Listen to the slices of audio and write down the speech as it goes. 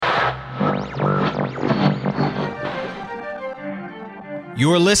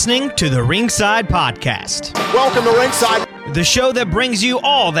You're listening to the Ringside Podcast. Welcome to Ringside, The show that brings you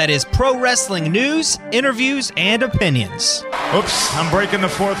all that is pro wrestling news, interviews, and opinions. Oops, I'm breaking the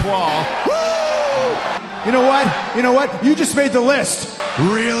fourth wall. Woo! You know what? You just made the list.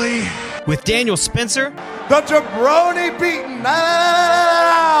 Really? With Daniel Spencer, The jabroni beaten.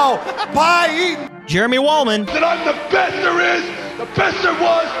 No! Pie eaten. Jeremy Wallman, That I'm the best there is, the best there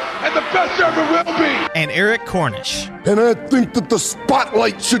was, and the best there ever will be. and Eric Cornish. And I think that the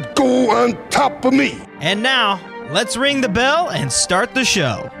spotlight should go on top of me. And now, let's ring the bell and start the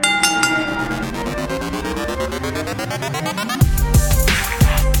show.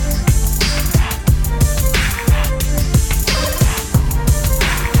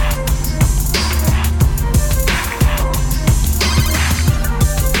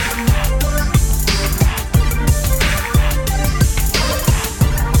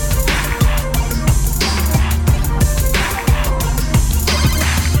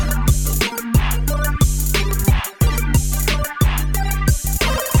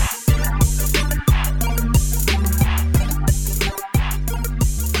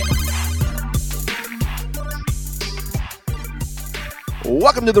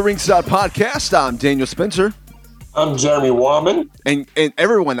 Welcome to the Ringside Podcast. I'm Daniel Spencer. I'm Jeremy Warman. And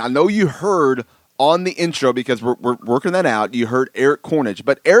everyone, I know you heard on the intro, because we're working that out, you heard Eric Cornish.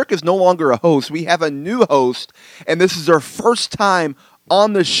 But Eric is no longer a host. We have a new host, and this is our first time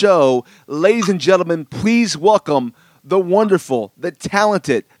on the show. Ladies and gentlemen, please welcome the wonderful, the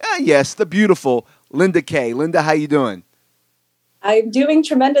talented, yes, the beautiful Linda Kay. Linda, how you doing? I'm doing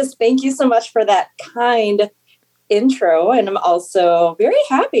tremendous. Thank you so much for that kind intro. And I'm also very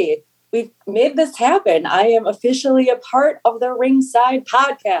happy we've made this happen. I am officially a part of the Ringside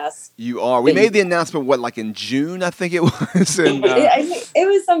Podcast. You are. We made the announcement, like in June, I think it was. And, I think it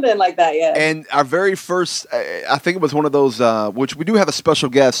was something like that, yeah. And our very first, I think it was one of those, which we do have a special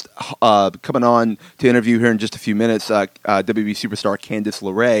guest coming on to interview here in just a few minutes, WWE superstar Candice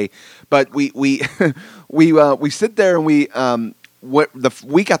LeRae. But we sit there and the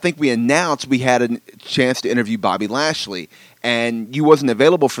week I think we announced, we had a chance to interview Bobby Lashley, and you wasn't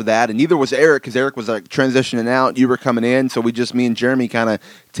available for that, and neither was Eric, because Eric was transitioning out, you were coming in, so me and Jeremy kind of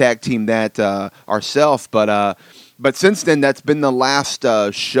tag teamed that ourselves. But since then, that's been the last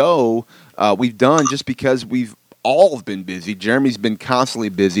show we've done, just because we've all been busy. Jeremy's been constantly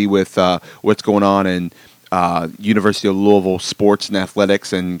busy with what's going on in University of Louisville sports and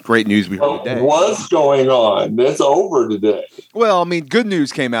athletics, and great news we heard today. What's going on? That's over today. Well, I mean, good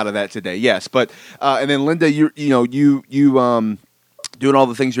news came out of that today, yes. But and then Linda, you doing all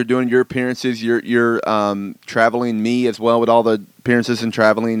the things you're doing, your appearances, you're traveling, me as well with all the appearances and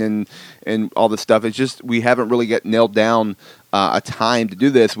traveling and all this stuff. It's just we haven't really nailed down a time to do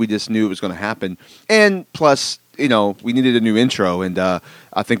this. We just knew it was going to happen, and plus, we needed a new intro, and I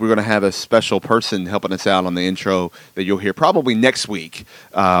think we're going to have a special person helping us out on the intro that you'll hear probably next week,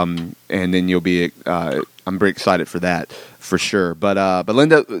 and then you'll be. I'm very excited for that, for sure. But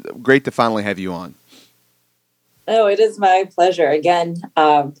Linda, great to finally have you on. Oh, it is my pleasure. Again,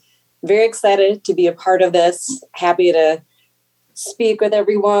 very excited to be a part of this. Happy to speak with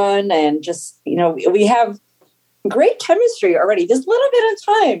everyone, and just we have great chemistry already. Just a little bit of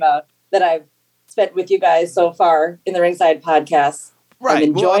time that I've spent with you guys so far in the Ringside Podcast. Right.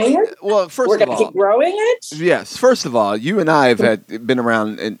 I'm enjoying it. Well, first we're of going to all, keep growing it. Yes. First of all, you and I have been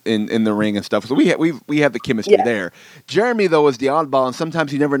around in the ring and stuff, so we have the chemistry there. Jeremy, though, is the oddball, and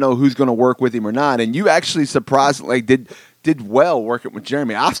sometimes you never know who's going to work with him or not. And you actually surprisingly did well working with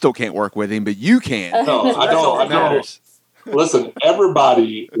Jeremy. I still can't work with him, but you can. No, I don't. Listen,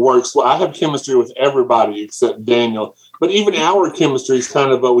 everybody works. Well, I have chemistry with everybody except Daniel. But even our chemistry is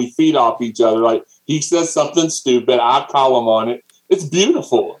kind of we feed off each other. Like, he says something stupid, I call him on it. It's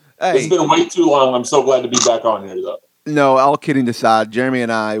beautiful. Hey. It's been way too long. I'm so glad to be back on here, though. No, all kidding aside, Jeremy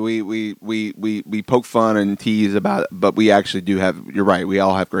and I, we poke fun and tease about it, but we actually do have. You're right. We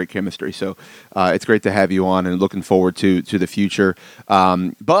all have great chemistry, so it's great to have you on, and looking forward to the future.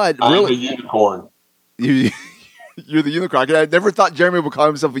 But I'm really, a unicorn. You're the unicorn. I never thought Jeremy would call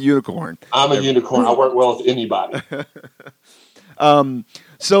himself a unicorn. I'm a unicorn. I work well with anybody.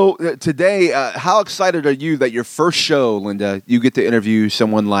 So today, how excited are you that your first show, Linda, you get to interview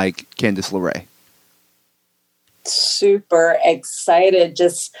someone like Candice LeRae? Super excited,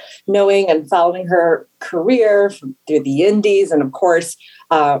 just knowing and following her career through the indies, and of course,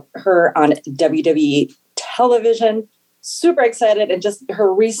 her on WWE television. Super excited, and just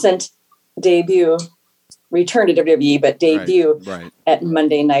her recent debut, return to WWE, but debut at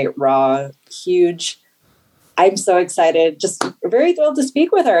Monday Night Raw. Huge. I'm so excited, just very thrilled to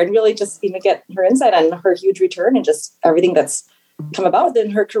speak with her and really just get her insight on her huge return and just everything that's come about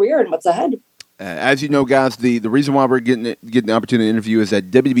in her career and what's ahead. As you know, guys, the reason why we're getting the opportunity to interview is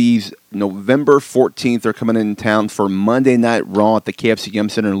that WWE's November 14th are coming in town for Monday Night Raw at the KFC Yum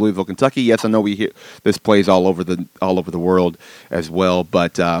Center in Louisville, Kentucky. Yes, I know we hear this plays all over the world as well,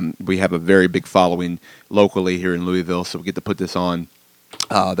 but we have a very big following locally here in Louisville, so we get to put this on.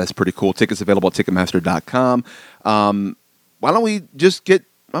 That's pretty cool. Tickets available at Ticketmaster.com. Why don't we just get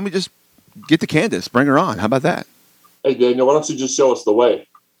to Candice? Bring her on. How about that? Hey, Daniel, why don't you just show us the way?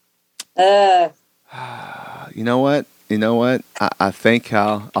 You know what? I think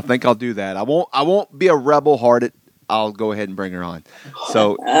I'll do that. I won't be a rebel hearted. I'll go ahead and bring her on.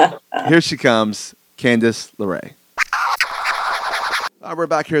 So here she comes, Candice LeRae. We're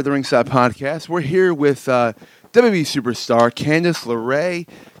back here at the Ringside Podcast. We're here with WWE superstar Candice LeRae.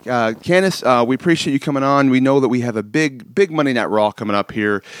 Candice, we appreciate you coming on. We know that we have a big Monday Night Raw coming up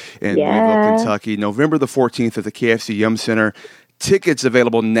here in Louisville, Kentucky, November the 14th at the KFC Yum Center. Tickets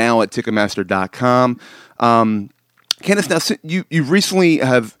available now at Ticketmaster.com. Candice, now you recently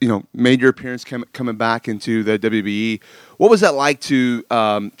have made your appearance coming back into the WWE. What was that like to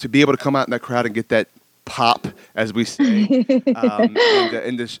be able to come out in that crowd and get that pop, as we say,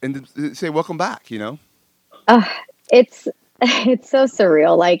 and to say welcome back? It's so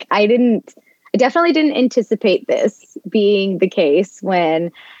surreal. Like I definitely didn't anticipate this being the case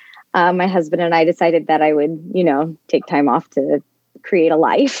when my husband and I decided that I would take time off to create a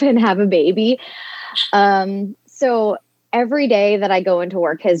life and have a baby. So every day that I go into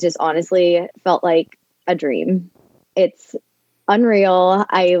work has just honestly felt like a dream. It's unreal.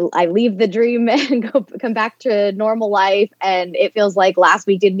 I leave the dream and come back to normal life, and it feels like last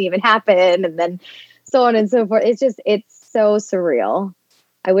week didn't even happen, and then so on and so forth. It's so surreal.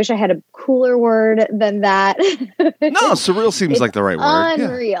 I wish I had a cooler word than that. No, surreal seems like the right word.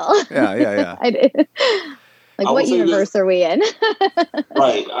 Unreal. Yeah. Like, what universe are we in?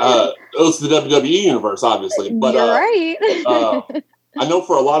 Right. It's the WWE universe, obviously. But, you're right. I know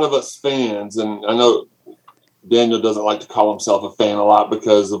for a lot of us fans, and I know Daniel doesn't like to call himself a fan a lot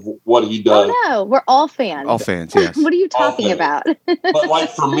because of what he does. Oh, no. We're all fans. All fans, yes. What are you talking about? But like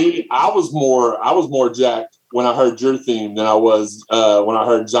for me, I was more jacked when I heard your theme than I was when I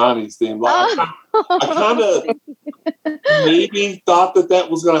heard Johnny's theme. Like, I kind of maybe thought that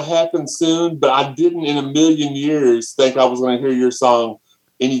was going to happen soon, but I didn't in a million years think I was going to hear your song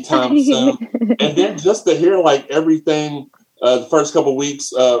anytime soon. And then just to hear like everything the first couple of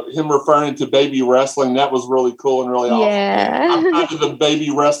weeks, him referring to baby wrestling, that was really cool and really awesome. Yeah. I'm kind of the baby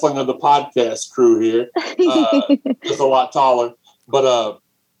wrestling of the podcast crew here. Just a lot taller. But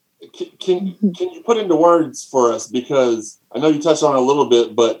can you put into words for us? Because I know you touched on it a little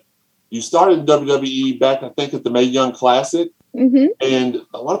bit, but you started WWE back, I think, at the Mae Young Classic. Mm-hmm. And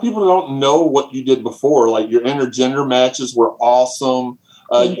a lot of people don't know what you did before. Like your intergender matches were awesome.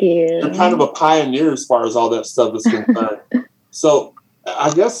 Thank you. You're kind of a pioneer as far as all that stuff is concerned. So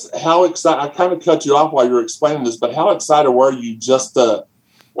I guess how excited, I kind of cut you off while you were explaining this, but how excited were you just to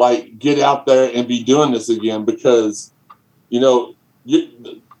like get out there and be doing this again? Because,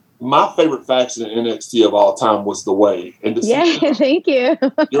 my favorite faction in NXT of all time was The Way. And to see them, thank you.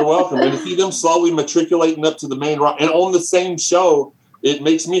 You're welcome. And to see them slowly matriculating up to the main roster and on the same show, it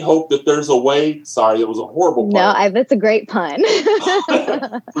makes me hope that there's a way. Sorry, it was a horrible pun. No, that's a great pun.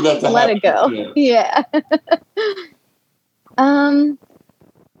 For that to Let happen. it go. Yeah.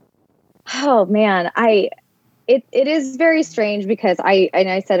 Oh man, it is very strange because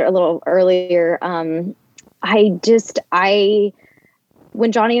I said it a little earlier.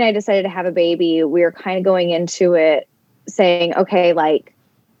 When Johnny and I decided to have a baby, we were kind of going into it saying, okay, like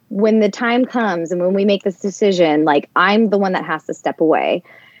when the time comes and when we make this decision, like I'm the one that has to step away.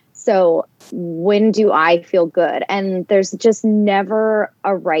 So when do I feel good? And there's just never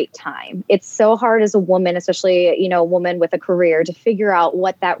a right time. It's so hard as a woman, especially, a woman with a career, to figure out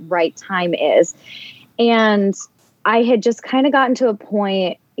what that right time is. And I had just kind of gotten to a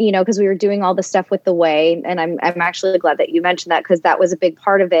point, because we were doing all the stuff with The Way. And I'm actually glad that you mentioned that, because that was a big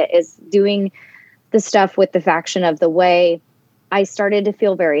part of it, is doing the stuff with the faction of The Way. I started to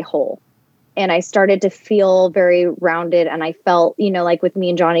feel very whole. And I started to feel very rounded. And I felt, like with me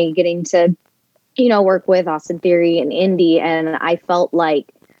and Johnny getting to, work with Austin Theory and Indy. And I felt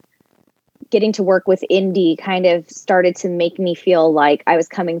like getting to work with Indy kind of started to make me feel like I was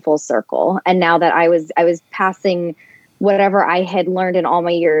coming full circle. And now that I was passing whatever I had learned in all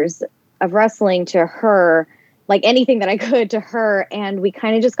my years of wrestling to her, like anything that I could to her. And we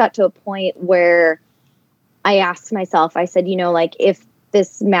kind of just got to a point where I asked myself, I said, like if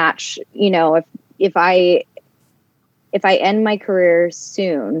this match, if I end my career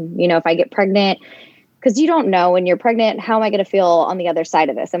soon, if I get pregnant because you don't know when you're pregnant, how am I going to feel on the other side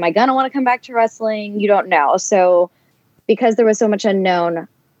of this? Am I going to want to come back to wrestling? You don't know. So because there was so much unknown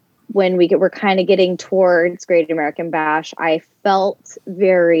when we were kind of getting towards Great American Bash, I felt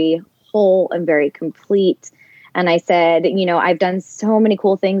very whole and very complete. And I said, I've done so many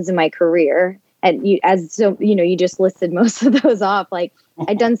cool things in my career. And you just listed most of those off. Like,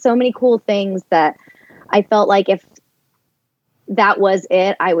 I've done so many cool things that I felt like if that was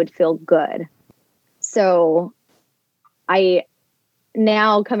it, I would feel good. So I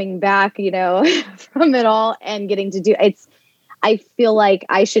now coming back, from it all and getting to do I feel like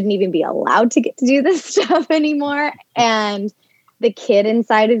I shouldn't even be allowed to get to do this stuff anymore. And the kid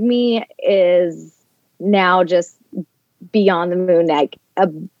inside of me is now just beyond the moon, like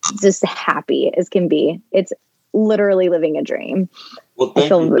just happy as can be. It's literally living a dream. Well,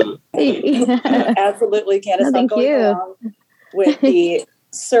 thank you. Absolutely, Candice. No, thank you. Along with the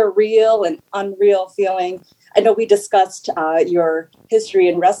surreal and unreal feeling. I know we discussed your history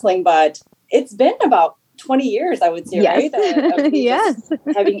in wrestling, but it's been about 20 years, I would say, yes. right? Yes.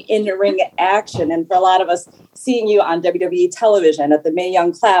 Having in-ring action. And for a lot of us, seeing you on WWE television at the Mae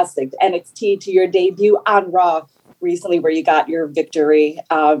Young Classic, NXT, to your debut on Raw recently where you got your victory.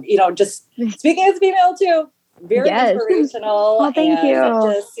 Just speaking as a female too, very inspirational. Oh, thank you.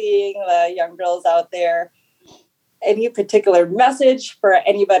 Just seeing the young girls out there. Any particular message for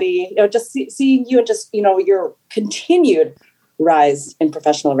anybody, just seeing you and just, your continued rise in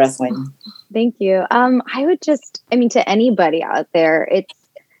professional wrestling? Thank you. I would to anybody out there, it's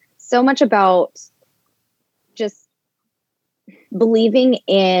so much about just believing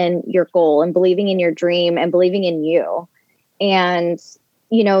in your goal and believing in your dream and believing in you. And,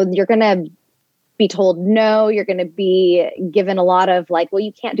 you're going to be told no, you're going to be given a lot of like, well,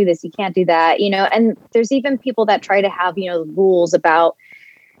 you can't do this, you can't do that, and there's even people that try to have, rules about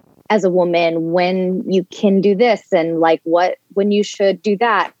as a woman, when you can do this and like when you should do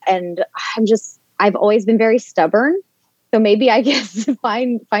that. And I've always been very stubborn. So maybe I guess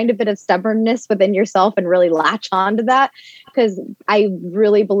find a bit of stubbornness within yourself and really latch onto that, because I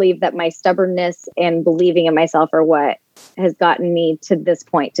really believe that my stubbornness and believing in myself are what has gotten me to this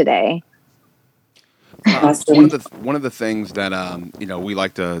point today. Awesome. One of the things that we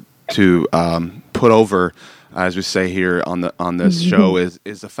like to put over, as we say here on this show, is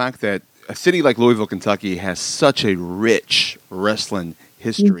the fact that a city like Louisville, Kentucky, has such a rich wrestling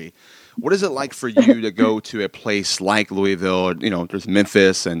history. What is it like for you to go to a place like Louisville? There's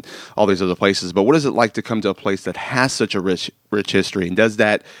Memphis and all these other places, but what is it like to come to a place that has such a rich history? And does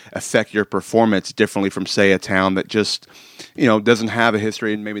that affect your performance differently from, say, a town that just, doesn't have a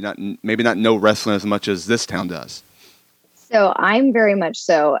history and maybe not know wrestling as much as this town does? So I'm very much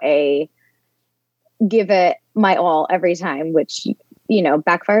so a give it my all every time, which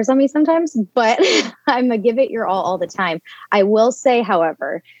backfires on me sometimes, but I'm a give it your all the time. I will say,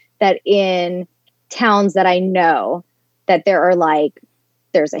 however, that in towns that I know that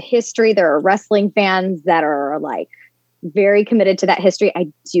there's a history, there are wrestling fans that are like very committed to that history,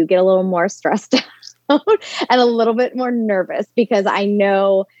 I do get a little more stressed out and a little bit more nervous, because I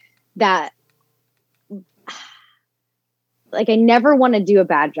know that I never want to do a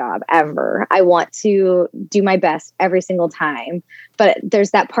bad job ever. I want to do my best every single time. But there's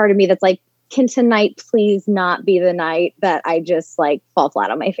that part of me that's like, can tonight please not be the night that I just fall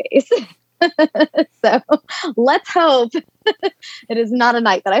flat on my face? So let's hope it is not a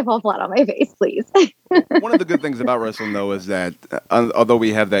night that I fall flat on my face, please. One of the good things about wrestling, though, is that although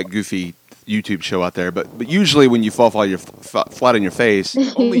we have that goofy YouTube show out there, but usually when you fall flat on your face,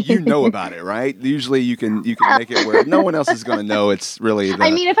 only you know about it, right? Usually you can make it where no one else is going to know. It's really. If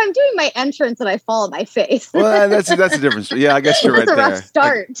I'm doing my entrance and I fall on my face, well, that's a different story. Yeah, I guess you're right there. That's a rough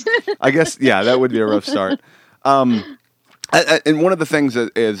start. I guess that would be a rough start. And one of the things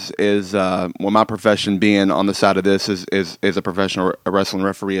that is my profession being on the side of this is a professional wrestling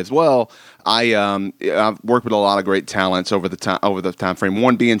referee as well. I've worked with a lot of great talents over the time frame.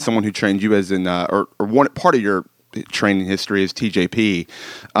 One being someone who trained you as in or one part of your training history is TJP.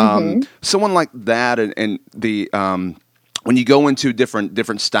 Someone like that, and the when you go into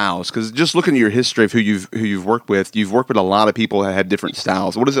different styles, because just looking at your history of who you've worked with a lot of people that had different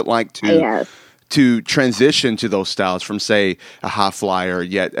styles. What is it like to transition to those styles from, say, a high flyer,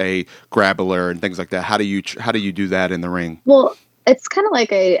 yet a grappler and things like that? How do you do that in the ring? Well, it's kind of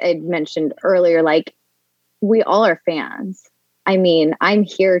like I mentioned earlier, we all are fans. I'm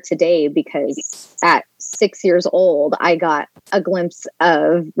here today because at 6 years old, I got a glimpse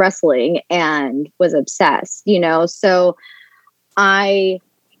of wrestling and was obsessed, so I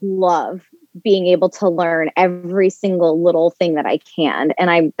love being able to learn every single little thing that I can.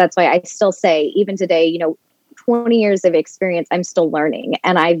 And that's why I still say, even today, 20 years of experience, I'm still learning.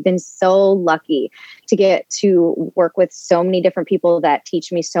 And I've been so lucky to get to work with so many different people that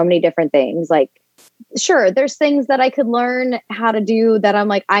teach me so many different things. Like, sure, there's things that I could learn how to do that I'm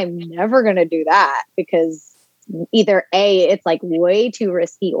like, I'm never going to do that, because either A, it's like way too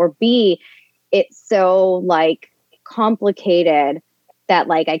risky, or B, it's so like complicated that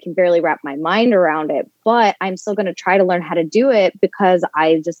like I can barely wrap my mind around it, but I'm still going to try to learn how to do it because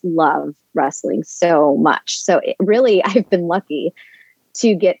I just love wrestling so much. So really, I've been lucky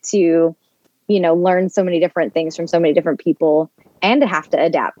to get to, learn so many different things from so many different people, and to have to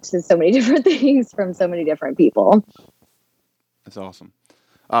adapt to so many different things from so many different people. That's awesome.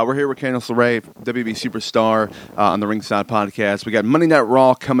 We're here with Candice LeRae, WWE Superstar, on the Ringside Podcast. We got Monday Night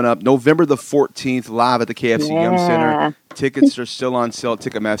Raw coming up November the 14th, live at the KFC Yum Center. Tickets are still on sale at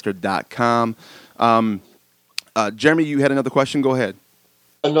Ticketmaster.com. Jeremy, you had another question? Go ahead.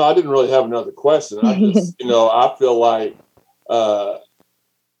 No, I didn't really have another question. I just, I feel like,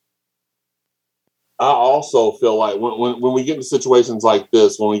 I also feel like when we get into situations like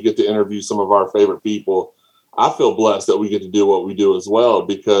this, when we get to interview some of our favorite people, I feel blessed that we get to do what we do as well,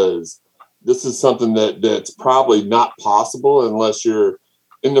 because this is something that's probably not possible unless you're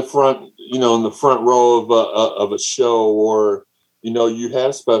in the front, in the front row of a show, or, you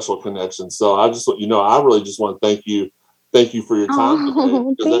have special connections. So I just, I really just want to thank you for your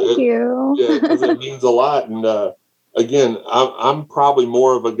time today. Thank you. Yeah, because it means a lot. And again, I'm probably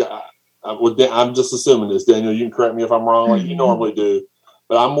more of a guy. I'm just assuming this, Daniel. You can correct me if I'm wrong, like you normally do.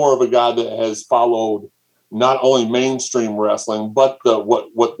 But I'm more of a guy that has followed not only mainstream wrestling, but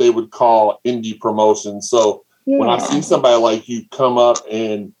what they would call indie promotions. So when I see somebody like you come up,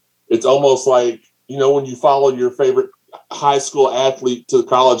 and it's almost like, when you follow your favorite high school athlete to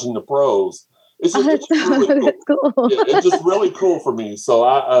college and the pros, it's just really cool. That's cool. Yeah, it's just really cool for me. So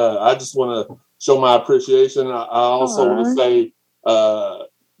I just want to show my appreciation. I also want to say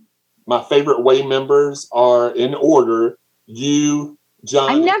my favorite Way members are in order: you,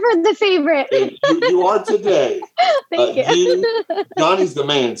 Johnny. I'm never the favorite. You are today. Thank you. Johnny's the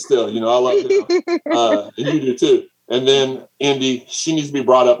man still. I love him. And you do too. And then Indy, she needs to be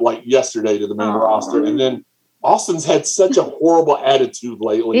brought up like yesterday to the main roster. And then Austin's had such a horrible attitude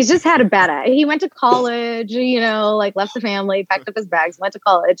lately. He's just had a bad. He went to college, left the family, packed up his bags, went to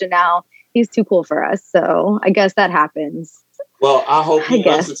college, and now he's too cool for us. So I guess that happens. Well, I hope he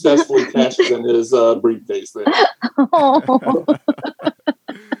unsuccessfully cashes in his briefcase then.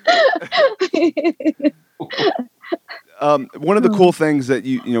 One of the cool things that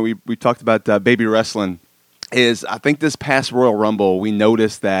we talked about baby wrestling is, I think this past Royal Rumble we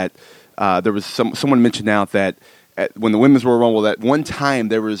noticed that there was someone mentioned out that when the Women's Royal Rumble, that one time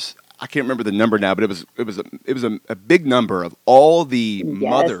there was, I can't remember the number now, but it was a big number of all the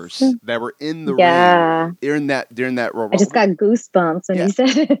mothers that were in the ring during that Royal Rumble. I just got goosebumps when you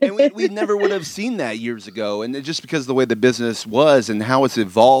said it. And we never would have seen that years ago. And just because of the way the business was and how it's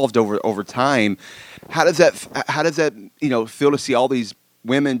evolved over time, how does that feel to see all these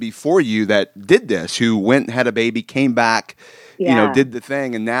women before you that did this, who went and had a baby, came back, did the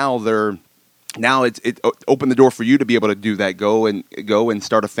thing, and now it opened the door for you to be able to do that, go and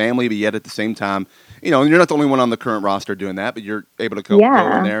start a family, but yet at the same time, and you're not the only one on the current roster doing that, but you're able to go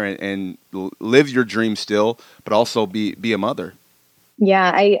in there and live your dream still, but also be a mother.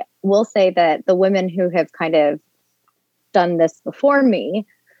 Yeah, I will say that the women who have kind of done this before me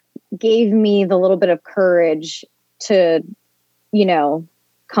gave me the little bit of courage to,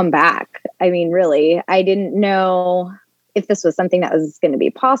 come back. I mean, really, I didn't know if this was something that was going to be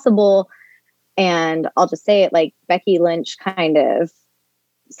possible. And I'll just say it, like Becky Lynch kind of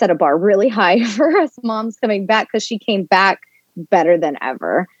set a bar really high for us moms coming back, because she came back better than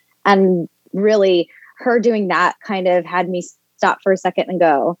ever. And really, her doing that kind of had me stop for a second and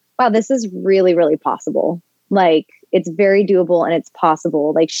go, wow, this is really, really possible. Like, it's very doable and it's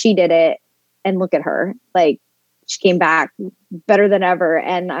possible. Like, she did it, and look at her. Like, she came back better than ever.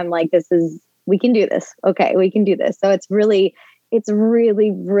 And I'm like, we can do this. Okay, we can do this. So it's really,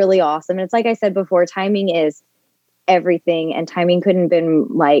 really awesome. And it's like I said before, timing is everything. And timing couldn't have been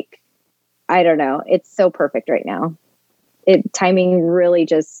like, I don't know. It's so perfect right now. Timing really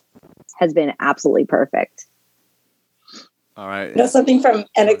just has been absolutely perfect. All right. Something from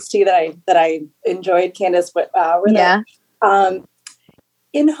NXT that I enjoyed, Candice, were the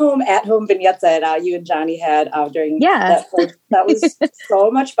in-home, at-home vignettes that you and Johnny had during that was so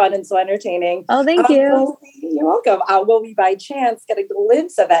much fun and so entertaining. Oh, thank you. Well, you're welcome. Will we by chance get a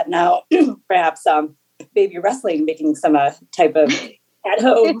glimpse of that now? Perhaps baby wrestling making some type of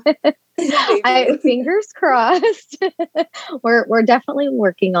at-home Fingers crossed. We're definitely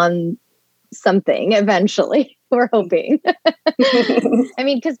working on something eventually. We're hoping. I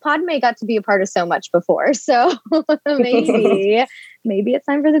mean, because Padme got to be a part of so much before, so maybe it's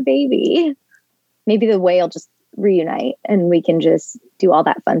time for the baby. Maybe the whale just reunite and we can just do all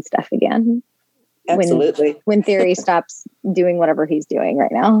that fun stuff again. Absolutely. When Theory stops doing whatever he's doing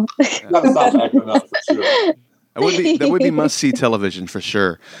right now. Stop acting up for sure. That would be must see television for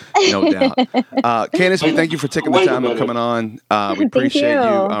sure, no doubt. Candice, we thank you for taking the time and coming on. We appreciate you.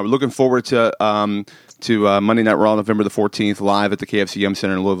 We're looking forward to Monday Night Raw, November the 14th, live at the KFC Yum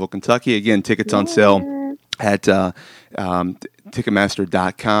Center in Louisville, Kentucky. Again, tickets on sale at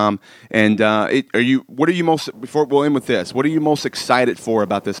Ticketmaster.com. And what are you most, before we'll end with this, what are you most excited for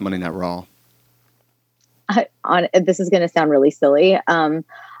about this Monday Night Raw? This is going to sound really silly.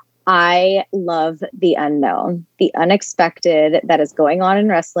 I love the unknown. The unexpected that is going on in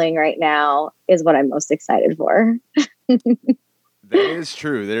wrestling right now is what I'm most excited for. That is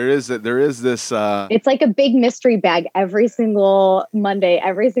true. There is this. It's like a big mystery bag every single Monday,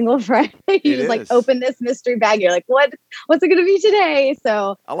 every single Friday. You just like open this mystery bag. You're like, what's it going to be today?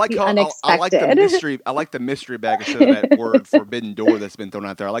 So I like unexpected. I like the mystery. I like the mystery bag instead of that word forbidden door that's been thrown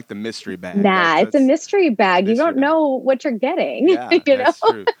out there. I like the mystery bag. It's a mystery bag. You don't know what you're getting. Yeah, that's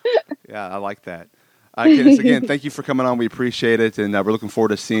true. Yeah, I like that. Candice, again, thank you for coming on. We appreciate it, and we're looking forward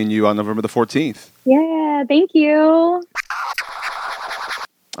to seeing you on November the 14th. Yeah, thank you.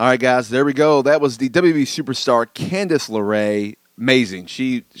 All right, guys, there we go. That was the WWE superstar Candice LeRae. Amazing.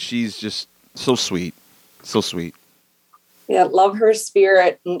 She's just so sweet. So sweet. Yeah, love her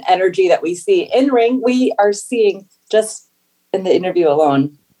spirit and energy that we see in ring. We are seeing just in the interview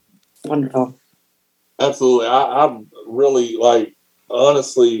alone. Wonderful. Absolutely. I'm really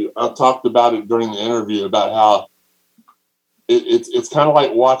honestly, I talked about it during the interview about how it's kind of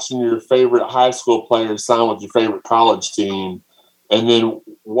like watching your favorite high school players sign with your favorite college team, and then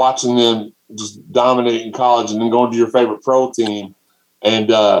watching them just dominate in college and then going to your favorite pro team. And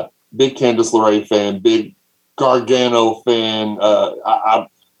big Candice LeRae fan, big Gargano fan. I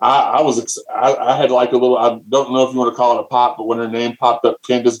had like a little, I don't know if you want to call it a pop, but when her name popped up,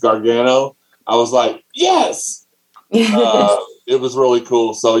 Candice Gargano, I was like, yes! It was really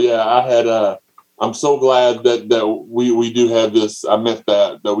cool. So yeah, I'm so glad that we do have this. I meant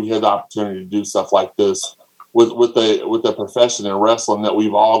that we had the opportunity to do stuff like this with the profession in wrestling that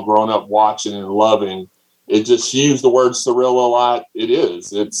we've all grown up watching and loving. It just, she used the word surreal a lot. It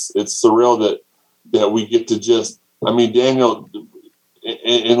is. It's surreal that we get to just, I mean, Daniel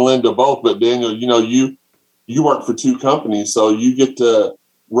and Linda both, but Daniel, you work for two companies, so you get to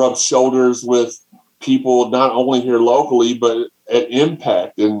rub shoulders with people not only here locally, but at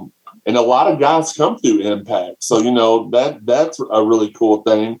Impact. And a lot of guys come through Impact. So, that's a really cool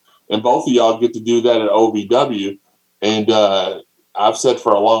thing. And both of y'all get to do that at OVW. And I've said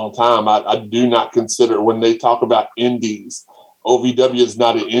for a long time, I do not consider, when they talk about indies, OVW is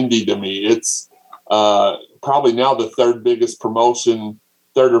not an indie to me. It's probably now the third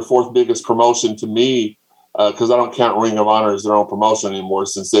or fourth biggest promotion to me, because I don't count Ring of Honor as their own promotion anymore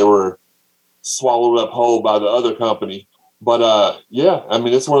since they were swallowed up whole by the other company. But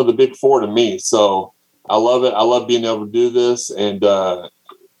it's one of the big four to me. So I love it. I love being able to do this, and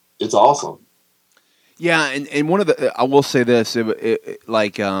it's awesome. Yeah, and one of the, I will say this,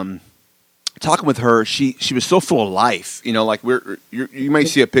 talking with her, she was so full of life. You may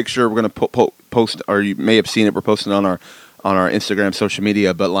see a picture we're going to post, or you may have seen it. We're posting on our Instagram, social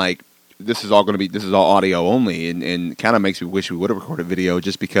media, but this is all audio only, and kind of makes me wish we would have recorded video,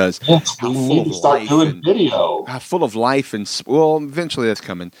 just because how full of life and well, eventually that's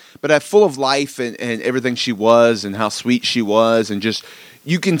coming, but full of life and everything she was, and how sweet she was, and just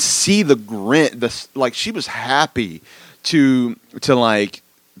you can see the grit, she was happy to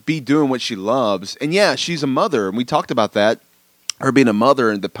be doing what she loves. And yeah, she's a mother, and we talked about that, her being a mother,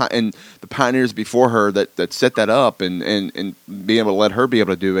 and the pioneers before her that set that up, and being able to let her be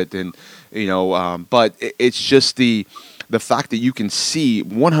able to do it. And but it's just the fact that you can see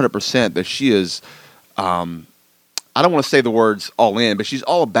 100% that she is, I don't want to say the words all in, but she's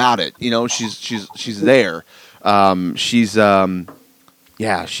all about it. She's there. She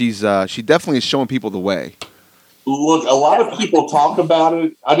definitely is showing people the way. Look, a lot of people talk about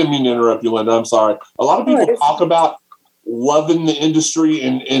it. I didn't mean to interrupt you, Linda. I'm sorry. A lot of people talk about loving the industry,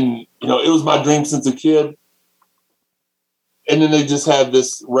 and it was my dream since a kid. And then they just have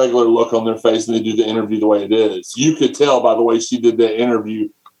this regular look on their face, and they do the interview the way it is. You could tell by the way she did that interview.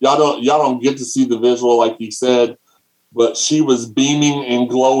 Y'all don't get to see the visual like you said, but she was beaming and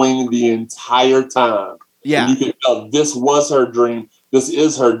glowing the entire time. Yeah, and you could tell this was her dream. This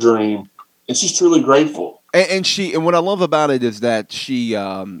is her dream. and she's truly grateful. And what I love about it is that she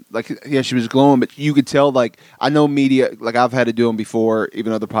she was glowing, but you could tell, like, I know media, like I've had to do them before,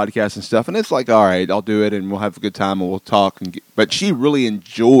 even other podcasts and stuff, and it's like, all right, I'll do it and we'll have a good time and we'll talk. But she really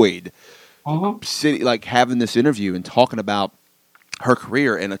enjoyed having this interview and talking about her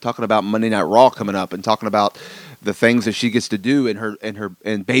career and talking about Monday Night Raw coming up and talking about the things that she gets to do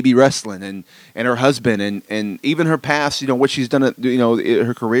and baby wrestling and her husband and even her past, what she's done,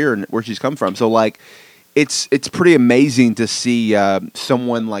 her career and where she's come from. So like, it's pretty amazing to see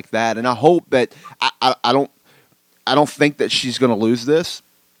someone like that. And I hope that I don't think that she's going to lose this,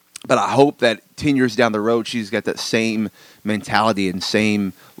 but I hope that 10 years down the road, she's got that same mentality and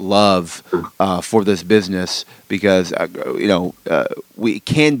same love for this business, because we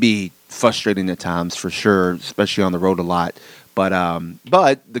can be frustrating at times for sure, especially on the road a lot. But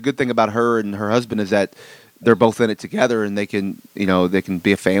the good thing about her and her husband is that they're both in it together, and they can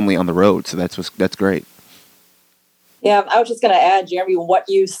be a family on the road. So that's great. Yeah, I was just going to add, Jeremy, what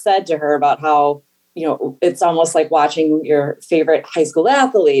you said to her about how, it's almost like watching your favorite high school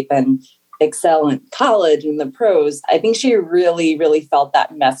athlete and excel in college and the pros. I think she really, really felt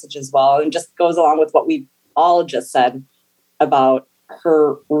that message as well. And just goes along with what we all just said about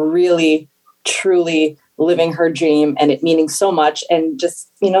her really, truly living her dream and it meaning so much. And just,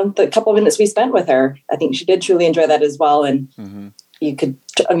 the couple of minutes we spent with her, I think she did truly enjoy that as well. And you could,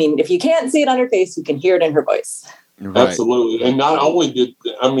 if you can't see it on her face, you can hear it in her voice. Right. Absolutely. And not only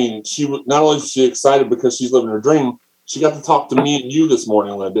was she excited because she's living her dream, she got to talk to me and you this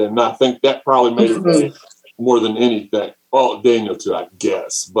morning, Linda. And I think that probably made her day more than anything. Well, Daniel too, I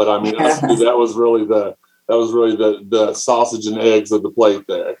guess. But that was really the sausage and eggs of the plate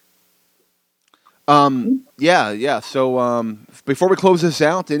there. Yeah. So before we close this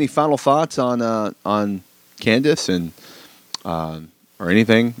out, any final thoughts on Candice and or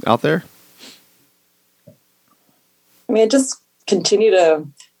anything out there? Just continue to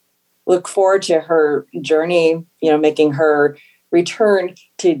look forward to her journey, making her return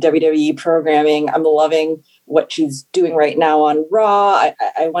to WWE programming. I'm loving what she's doing right now on Raw.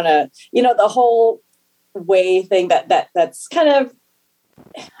 I want to, the whole way thing that's kind of,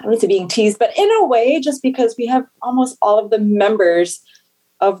 I don't want to say being teased, but in a way, just because we have almost all of the members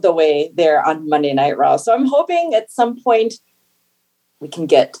of the way there on Monday Night Raw. So I'm hoping at some point we can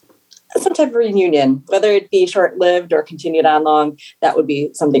get some type of reunion, whether it be short-lived or continued on long. That would be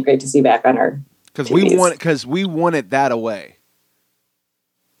something great to see back on our because we want it that away.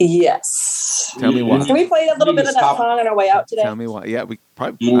 Yes. Tell me why. Can we play a little bit of that song on our way out today? Tell me why. Yeah, we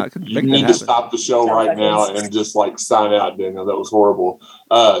probably you need to stop the show right now and just sign out, Daniel. That was horrible.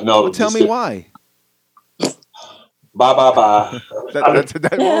 No, well, tell me why. Bye.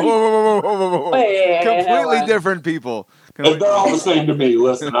 Whoa. Completely different people. They're all the same to me.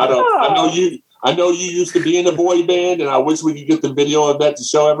 Listen, I know you used to be in a boy band, and I wish we could get the video of that to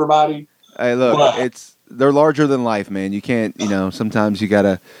show everybody. Hey, look, they're larger than life, man. You can't, sometimes you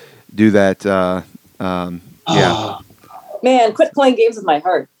gotta do that. Yeah. Man, quit playing games with my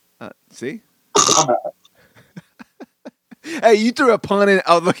heart. See. Hey, you threw a pun in.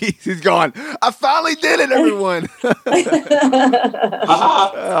 Oh, look, he's gone. I finally did it, everyone. He's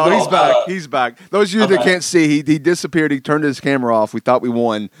back. He's back. Those of you that can't see, he disappeared. He turned his camera off. We thought we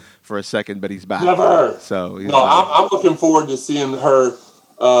won for a second, but he's back. Never. So I'm looking forward to seeing her.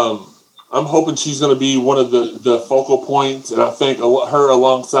 I'm hoping she's going to be one of the focal points, and I think her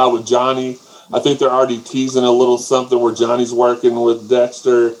alongside with Johnny. I think they're already teasing a little something where Johnny's working with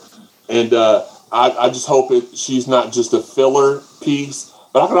Dexter, and I just hope she's not just a filler piece,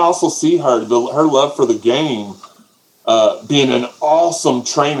 but I can also see her love for the game, being an awesome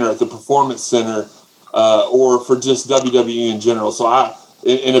trainer at the Performance Center, or for just WWE in general. So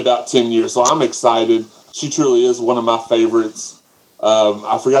in about 10 years. So I'm excited. She truly is one of my favorites.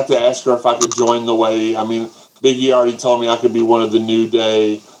 I forgot to ask her if I could join the way. Big E already told me I could be one of the New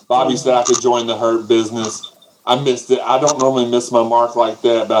Day. Bobby said I could join the Hurt Business. I missed it. I don't normally miss my mark like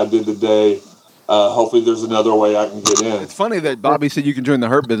that, but I did today. Hopefully there's another way I can get in. It's funny that Bobby said you can join the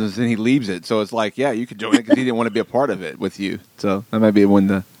Hurt Business and he leaves it. So it's like, yeah, you could join it because he didn't want to be a part of it with you. So that might be when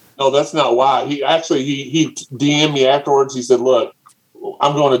the... No, that's not why. He DM'd me afterwards. He said, look,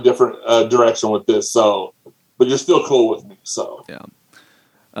 I'm going a different direction with this. So, but you're still cool with me. So, yeah.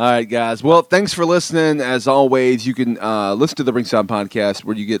 All right, guys. Well, thanks for listening. As always, you can listen to the Ringside Podcast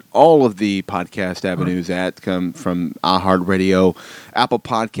where you get all of the podcast avenues come from iHeartRadio, Apple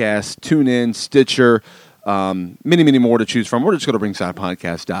Podcasts, TuneIn, Stitcher, many, many more to choose from. Or just go to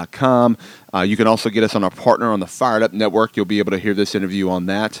ringsidepodcast.com. You can also get us on our partner on the Fired Up Network. You'll be able to hear this interview on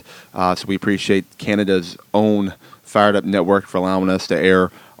that. So we appreciate Canada's own Fired Up Network for allowing us to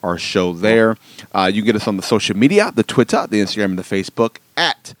air our show there. You can get us on the social media, the Twitter, the Instagram, and the Facebook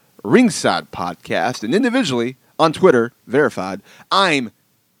at Ringside Podcast, and individually on Twitter, verified. I'm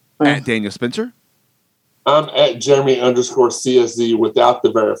at Daniel Spencer. I'm at Jeremy_CSZ without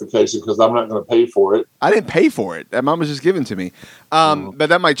the verification because I'm not going to pay for it. I didn't pay for it. That mom was just given to me. But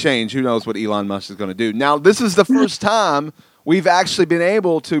that might change. Who knows what Elon Musk is going to do. Now, this is the first time we've actually been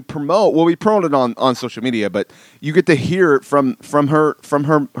able to promote. Well, we promoted on social media, but you get to hear it from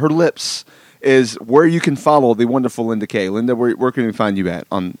her lips is where you can follow the wonderful Linda Kay. Linda, where can we find you at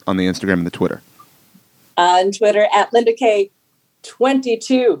on the Instagram and the Twitter? On Twitter at Linda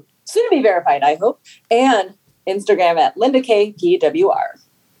K22. Soon to be verified, I hope. And Instagram at Linda K PWR.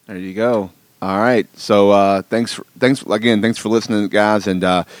 There you go. All right. So thanks for listening, guys.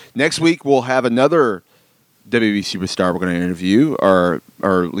 And next week we'll have another WWE superstar we're going to interview, or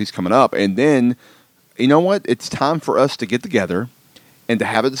at least coming up. And then, you know what? It's time for us to get together and to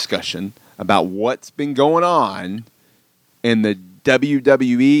have a discussion about what's been going on in the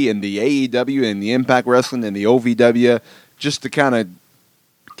WWE and the AEW and the Impact Wrestling and the OVW, just to kind of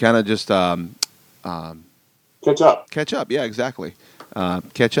just catch up. Catch up, yeah, exactly.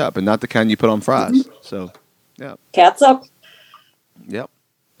 Catch up, and not the kind you put on fries. So, yeah. Cats up. Yep.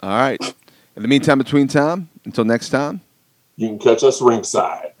 All right. In the meantime, between time, until next time, you can catch us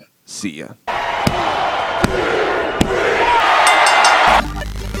ringside. See ya.